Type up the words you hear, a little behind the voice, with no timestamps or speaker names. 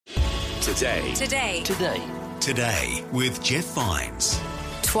Today with Jeff Vines.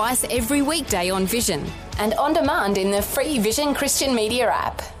 Twice every weekday on Vision and on demand in the free Vision Christian Media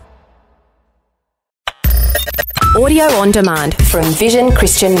app. Audio on demand from Vision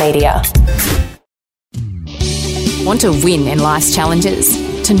Christian Media. Want to win in life's challenges?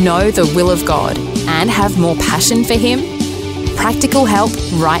 To know the will of God and have more passion for Him? Practical help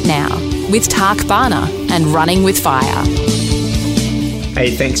right now with Tak Bhana and Running with Fire.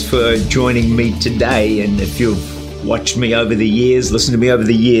 Hey, thanks for joining me today. And if you've watched me over the years, listened to me over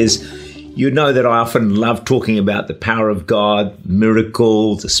the years, you know that I often love talking about the power of God,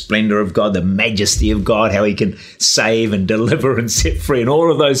 miracles, the splendor of God, the majesty of God, how He can save and deliver and set free, and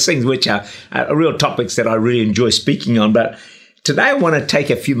all of those things, which are real topics that I really enjoy speaking on. But today I want to take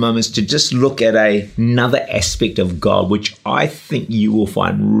a few moments to just look at another aspect of God, which I think you will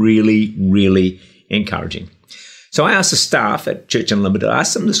find really, really encouraging. So I asked the staff at Church Unlimited, I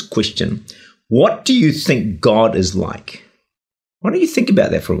asked them this question: what do you think God is like? Why don't you think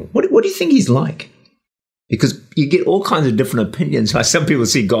about that for a moment? What do you think He's like? Because you get all kinds of different opinions. Like some people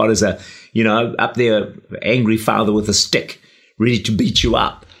see God as up there, angry father with a stick, ready to beat you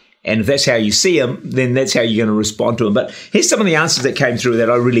up. And if that's how you see Him, then that's how you're going to respond to Him. But here's some of the answers that came through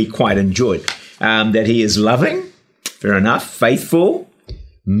that I really quite enjoyed. That He is loving, fair enough, faithful,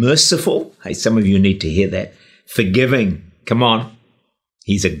 merciful. Hey, some of you need to hear that. Forgiving, come on.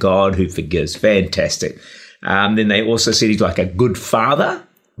 He's a God who forgives. Fantastic. Then they also said He's like a good father.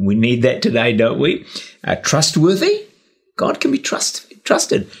 We need that today, don't we? Trustworthy. God can be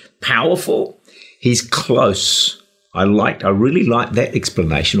trusted. Powerful. He's close. I really like that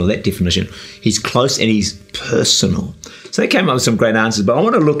explanation or that definition. He's close and He's personal. So they came up with some great answers. But I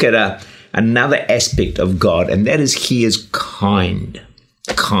want to look at another aspect of God, and that is He is kind.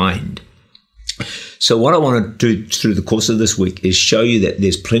 Kind. So what I want to do through the course of this week is show you that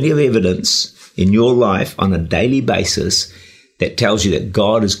there's plenty of evidence in your life on a daily basis that tells you that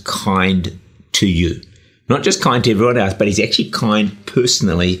God is kind to you. Not just kind to everyone else, but He's actually kind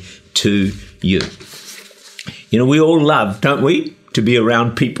personally to you. You know, we all love, don't we, to be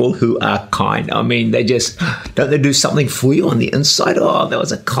around people who are kind. I mean, don't they do something for you on the inside? Oh, that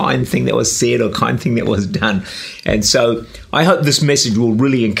was a kind thing that was said or a kind thing that was done. And so I hope this message will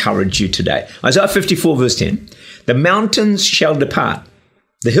really encourage you today. Isaiah 54 verse 10, the mountains shall depart,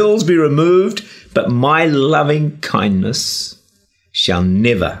 the hills be removed, but my loving kindness shall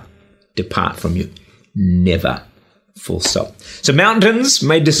never depart from you. Never. Full stop. So mountains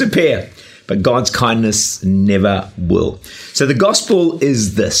may disappear, but God's kindness never will. So the gospel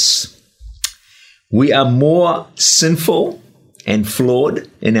is this: we are more sinful and flawed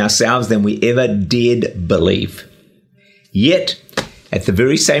in ourselves than we ever dared believe. Yet, at the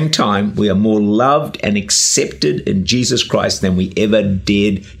very same time, we are more loved and accepted in Jesus Christ than we ever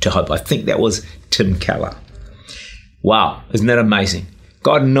dared to hope. I think that was Tim Keller. Wow, isn't that amazing?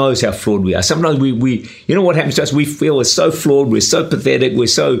 God knows how flawed we are. Sometimes we you know what happens to us? We feel we're so flawed, we're so pathetic, we're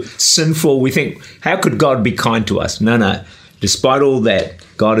so sinful. We think, how could God be kind to us? No. Despite all that,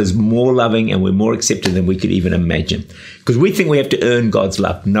 God is more loving and we're more accepted than we could even imagine. Because we think we have to earn God's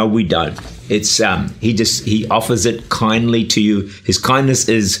love. No, we don't. It's He offers it kindly to you. His kindness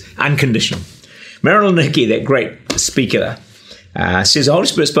is unconditional. Marilyn Hickey, that great speaker, says the Holy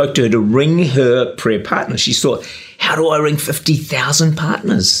Spirit spoke to her to ring her prayer partner. She thought, how do I ring 50,000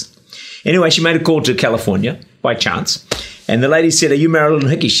 partners? Anyway, she made a call to California by chance. And the lady said, are you Marilyn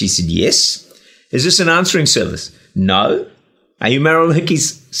Hickey? She said, yes. Is this an answering service? No. Are you Marilyn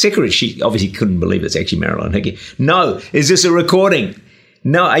Hickey's secretary? She obviously couldn't believe it's actually Marilyn Hickey. No. Is this a recording?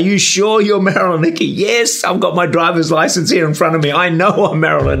 No. Are you sure you're Marilyn Hickey? Yes, I've got my driver's license here in front of me. I know I'm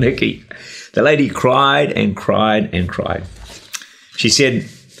Marilyn Hickey. The lady cried and cried and cried. She said,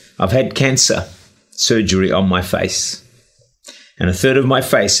 I've had cancer surgery on my face, and a third of my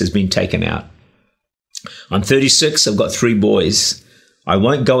face has been taken out. I'm 36. I've got 3 boys. I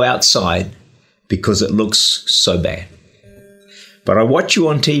won't go outside because it looks so bad. But I watch you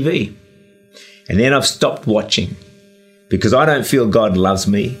on TV, and then I've stopped watching because I don't feel God loves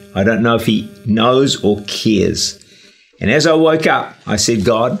me. I don't know if He knows or cares. And as I woke up, I said,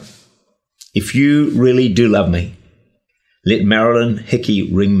 God, if you really do love me, let Marilyn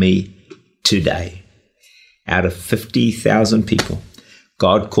Hickey ring me today. Out of 50,000 people,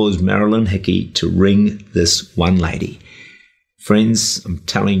 God caused Marilyn Hickey to ring this one lady. Friends, I'm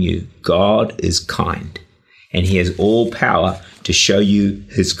telling you, God is kind, and He has all power to show you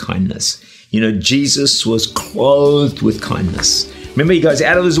His kindness. You know, Jesus was clothed with kindness. Remember, He goes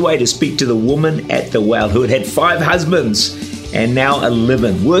out of His way to speak to the woman at the well who had 5 husbands and now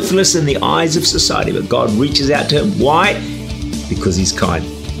 11, worthless in the eyes of society. But God reaches out to him. Why? Because He's kind.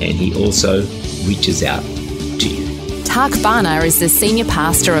 and he also reaches out to you. Tak Bhana is the Senior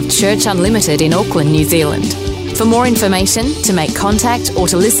Pastor of Church Unlimited in Auckland, New Zealand. For more information, to make contact or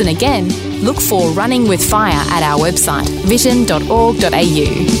to listen again, look for Running with Fire at our website,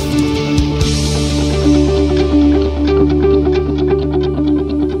 vision.org.au.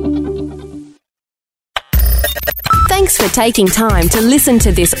 Thanks for taking time to listen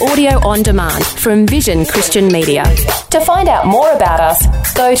to this audio on demand from Vision Christian Media. To find out more about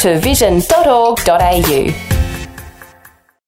us, go to vision.org.au.